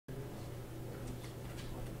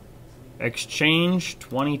Exchange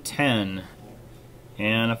 2010.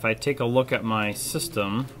 And if I take a look at my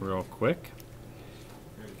system real quick,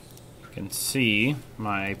 you can see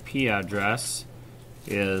my IP address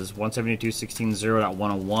is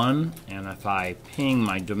 172.16.0.101, and if I ping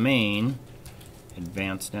my domain,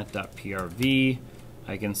 advancednet.prv,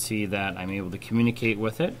 I can see that I'm able to communicate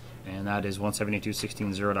with it, and that is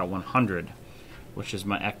 172.16.0.100, which is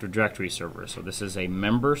my Active Directory server. So this is a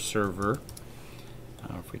member server.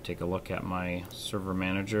 If we take a look at my server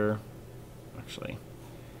manager, actually,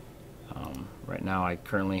 right now I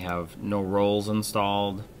currently have no roles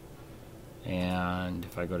installed. And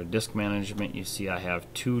if I go to disk management, you see I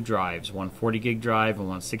have two drives, one 40 gig drive and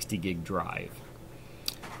one 60 gig drive.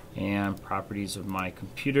 And properties of my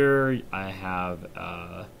computer, I have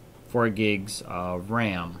 4 gigs of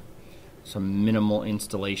RAM, some minimal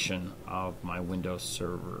installation of my Windows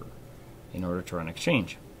server in order to run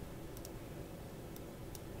Exchange.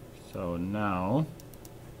 So now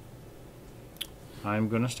I'm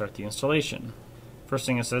going to start the installation. First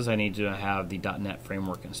thing it says, I need to have the .NET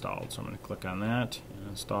framework installed. So I'm going to click on that and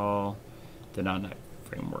install the .NET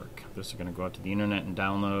framework. This is going to go out to the internet and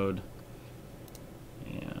download.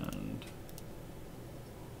 And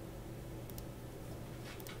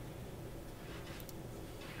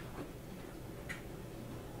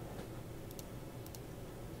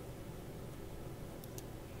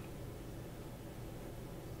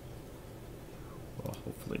we'll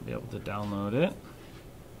hopefully be able to download it.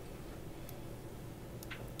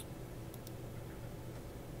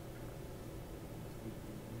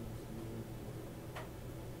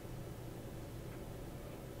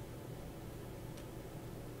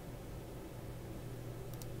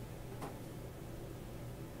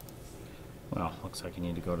 Well, looks like I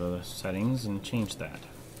need to go to the settings and change that.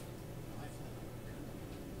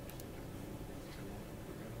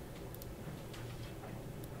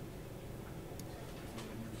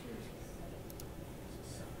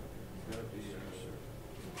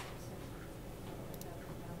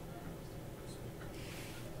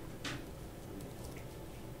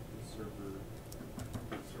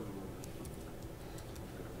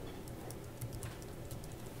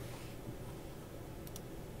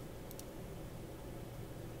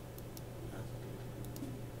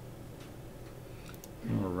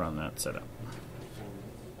 And we'll run that setup.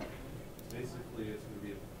 Basically, it's going to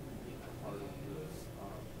be a part of the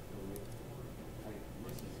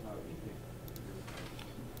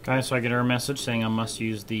Okay, so I get our message saying I must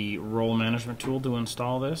use the role management tool to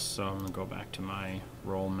install this. So I'm going to go back to my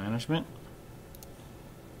role management.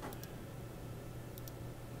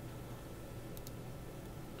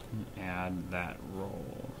 And add that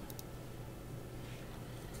role.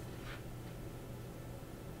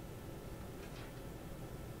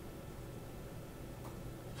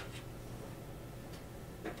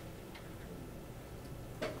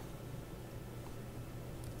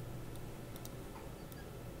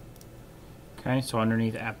 Okay, so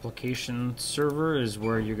underneath Application Server is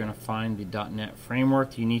where you're going to find the .NET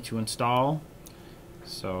framework you need to install.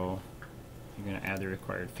 So you're going to add the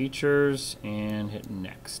required features and hit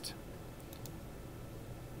Next.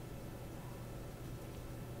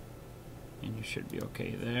 And you should be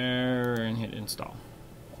okay there, and hit Install.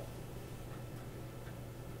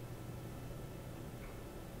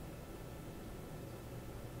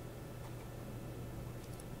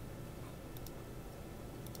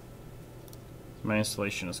 My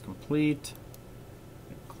installation is complete.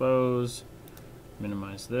 Hit close,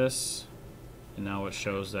 minimize this, and now it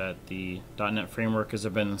shows that the .NET framework has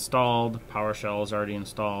been installed, PowerShell is already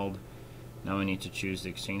installed. Now we need to choose the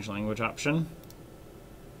Exchange language option.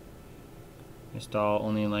 Install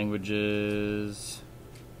only languages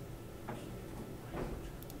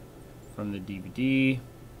from the DVD.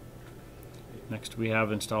 Next we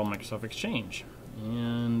have install Microsoft Exchange,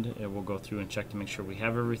 and it will go through and check to make sure we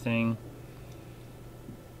have everything.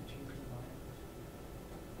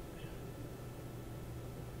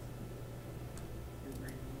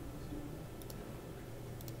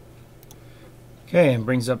 Okay, and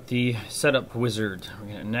brings up the setup wizard. We're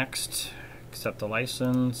going to next, accept the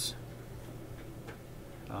license,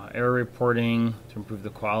 error reporting to improve the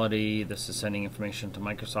quality. This is sending information to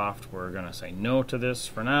Microsoft. We're going to say no to this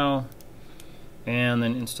for now. And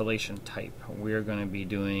then installation type. We're going to be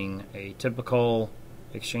doing a typical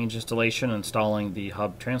Exchange installation, installing the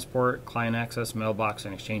hub transport, client access, mailbox,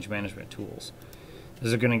 and Exchange management tools.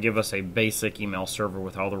 This is going to give us a basic email server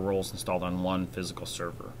with all the roles installed on one physical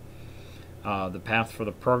server. The path for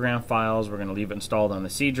the program files, we're going to leave it installed on the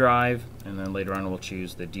C drive, and then later on we'll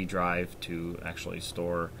choose the D drive to actually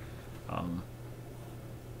store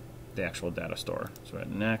the actual data store. So hit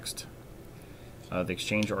next. the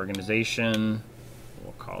Exchange organization.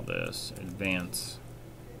 We'll call this Advanced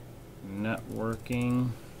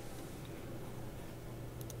Networking.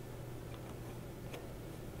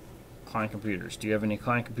 Client computers. Do you have any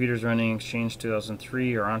client computers running Exchange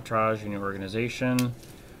 2003 or Entourage in your organization? I'm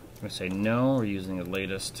going to say no. We're using the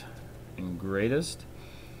latest and greatest.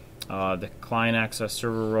 The client access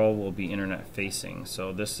server role will be internet facing.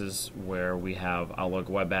 So this is where we have Outlook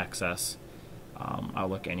Web Access,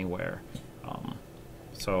 Outlook Anywhere.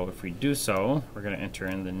 So if we do so, we're going to enter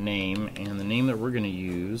in the name, and the name that we're going to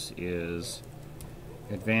use is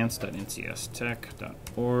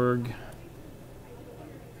advanced.ncstech.org.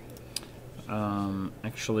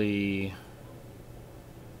 Actually,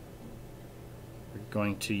 we're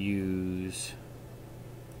going to use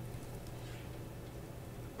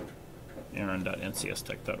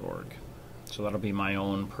aaron.ncstech.org. So that'll be my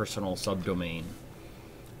own personal subdomain.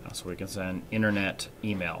 So we can send internet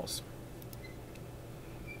emails.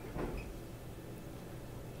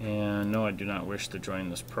 And no, I do not wish to join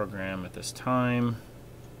this program at this time.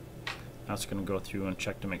 Now it's going to go through and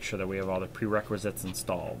check to make sure that we have all the prerequisites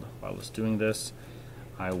installed. While it's doing this,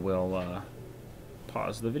 I will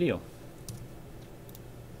pause the video.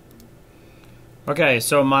 Okay,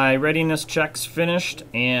 so my readiness check's finished,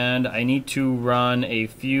 and I need to run a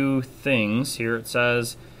few things. Here it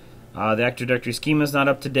says the Active Directory schema is not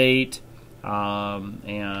up to date,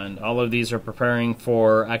 and all of these are preparing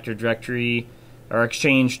for Active Directory or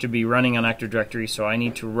Exchange to be running on Active Directory, so I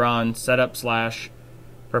need to run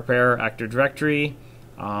setup/prepare Active Directory.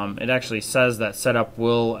 It actually says that setup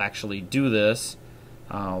will actually do this.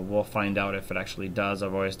 We'll find out if it actually does.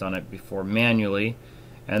 I've always done it before manually.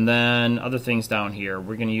 And then other things down here,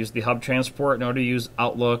 we're going to use the hub transport in order to use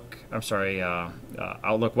Outlook.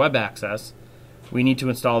 Outlook Web Access. We need to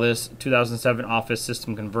install this 2007 Office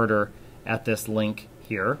System Converter at this link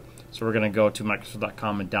here. So we're going to go to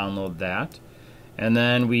Microsoft.com and download that. And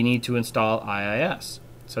then we need to install IIS.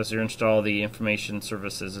 It says here install the information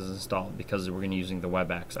services is installed because we're going to be using the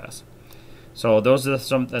web access. So those are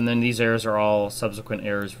some, and then these errors are all subsequent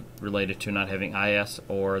errors related to not having IIS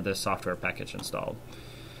or the software package installed.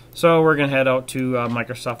 So we're going to head out to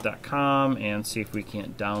Microsoft.com and see if we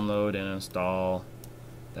can't download and install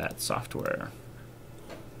that software.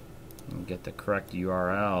 And get the correct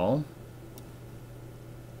URL.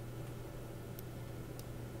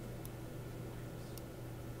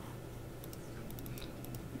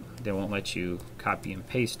 They won't let you copy and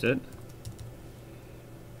paste it.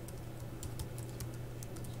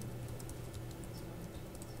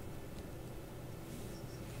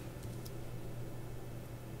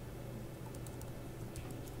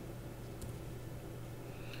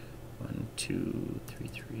 One, 2, 3,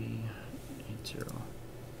 3, 8, 0.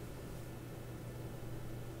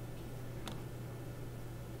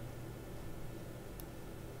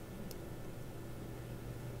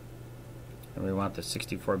 And we want the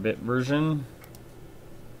 64-bit version.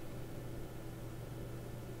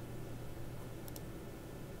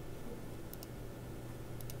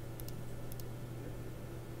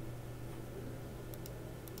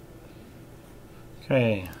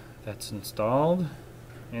 Okay, that's installed.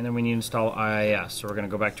 And then we need to install IIS. So we're going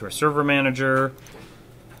to go back to our server manager,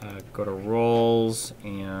 go to roles,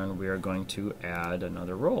 and we are going to add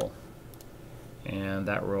another role. And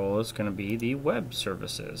that role is going to be the web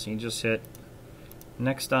services. You just hit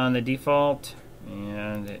next on the default,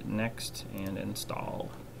 and hit next and install.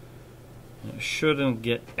 And it shouldn't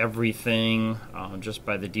get everything just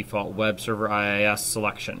by the default web server IIS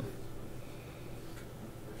selection.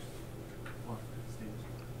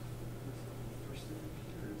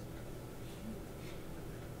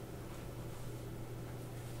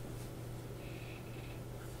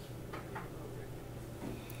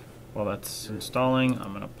 While that's installing,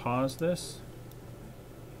 I'm going to pause this.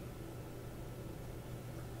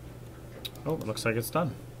 Oh, it looks like it's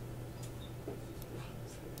done.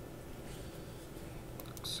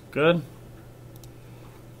 Looks good.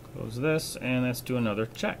 Close this, and let's do another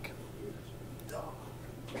check.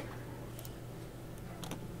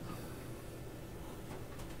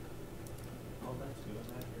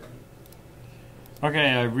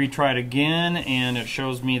 Okay, I retried again, and it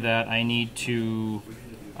shows me that I need to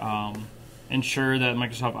ensure that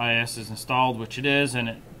Microsoft IIS is installed, which it is,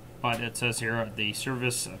 but it says here the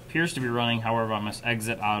service appears to be running. However, I must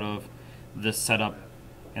exit out of this setup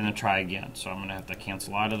and then try again. So I'm going to have to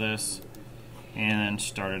cancel out of this and then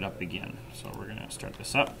start it up again. So we're going to start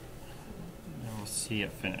this up and we'll see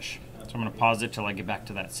it finish. So I'm going to pause it till I get back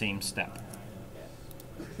to that same step.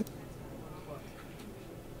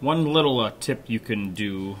 One little tip you can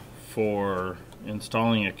do for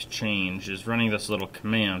installing Exchange is running this little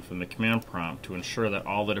command from the command prompt to ensure that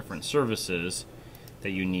all the different services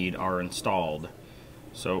that you need are installed.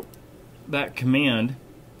 So that command,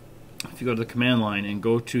 if you go to the command line and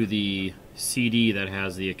go to the CD that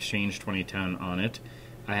has the Exchange 2010 on it,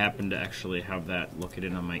 I happen to actually have that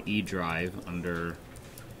located on my E drive under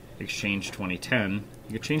Exchange 2010.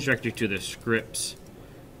 You can change directly to the scripts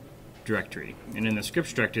directory, and in the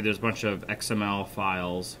scripts directory there's a bunch of XML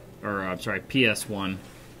files, or I'm sorry, PS1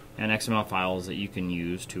 and XML files that you can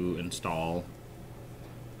use to install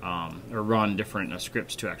or run different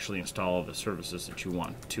scripts to actually install the services that you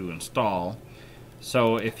want to install.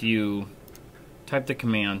 So if you type the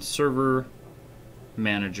command server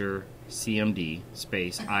manager cmd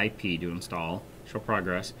space IP to install, show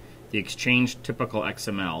progress, the Exchange typical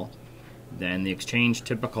XML, then the Exchange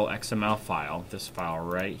typical XML file, this file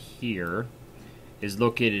right here, is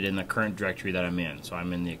located in the current directory that I'm in. So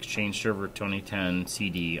I'm in the Exchange Server 2010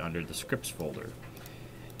 CD under the scripts folder.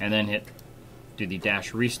 And then do the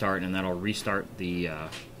dash restart, and that'll restart the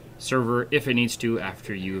server if it needs to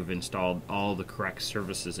after you've installed all the correct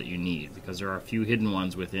services that you need, because there are a few hidden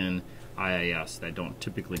ones within IIS that don't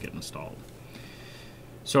typically get installed.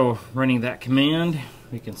 So running that command,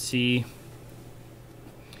 we can see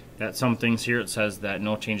that some things here, it says that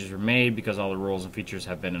no changes were made because all the roles and features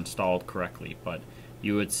have been installed correctly, but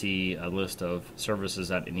you would see a list of services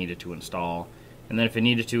that it needed to install, and then if it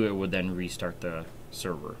needed to, it would then restart the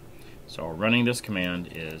server. So running this command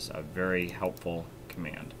is a very helpful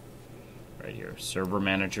command right here. Server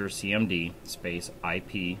manager cmd space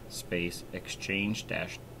IP space exchange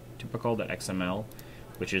dash typical.xml,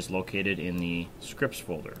 which is located in the scripts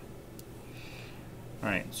folder.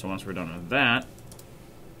 Alright, so once we're done with that,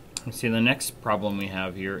 you see the next problem we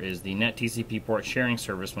have here is the NetTCP port sharing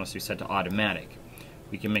service must be set to automatic.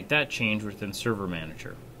 We can make that change within Server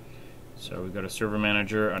Manager. So we go to Server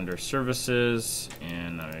Manager under Services,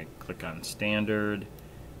 and I click on Standard.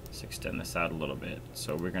 Let's extend this out a little bit.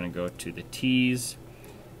 So we're going to go to the T's,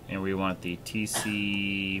 and we want the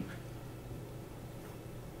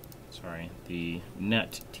the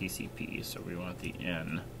net TCP, so we want the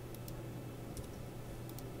N.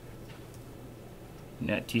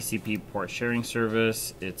 Net TCP port sharing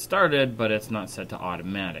service, it started, but it's not set to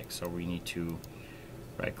automatic, so we need to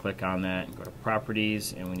right click on that and go to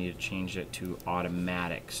properties, and we need to change it to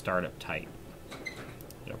automatic startup type.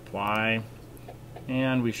 Hit apply,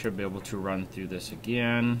 and we should be able to run through this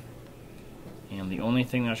again, and the only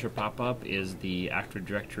thing that should pop up is the Active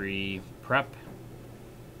Directory prep,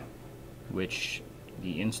 which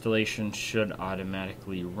the installation should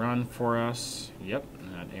automatically run for us. Yep,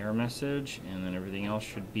 that error message, and then everything else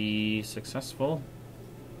should be successful.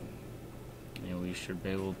 And we should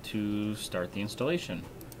be able to start the installation.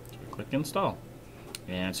 So we click install.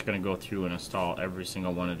 And it's going to go through and install every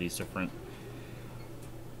single one of these different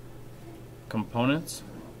components.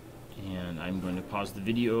 And I'm going to pause the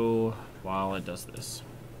video while it does this.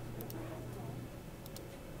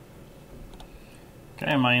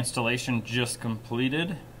 Okay, my installation just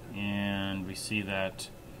completed, and we see that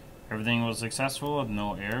everything was successful with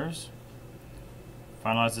no errors.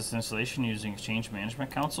 Finalize this installation using Exchange Management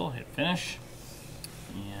Console, hit finish,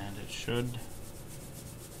 and it should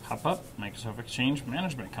pop up Microsoft Exchange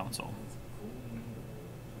Management Console.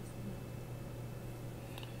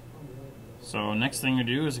 So next thing to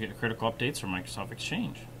do is get critical updates from Microsoft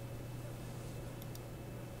Exchange.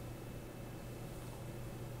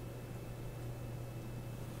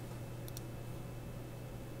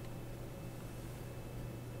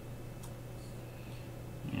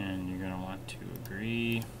 And you're going to want to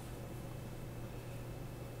agree.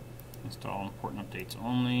 Install important updates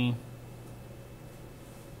only.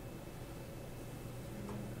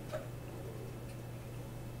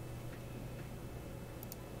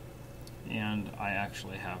 And I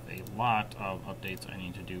actually have a lot of updates I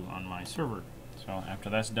need to do on my server. So after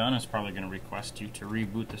that's done, it's probably going to request you to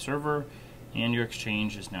reboot the server, and your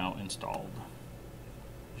Exchange is now installed.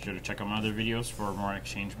 Be sure to check out my other videos for more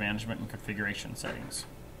Exchange management and configuration settings.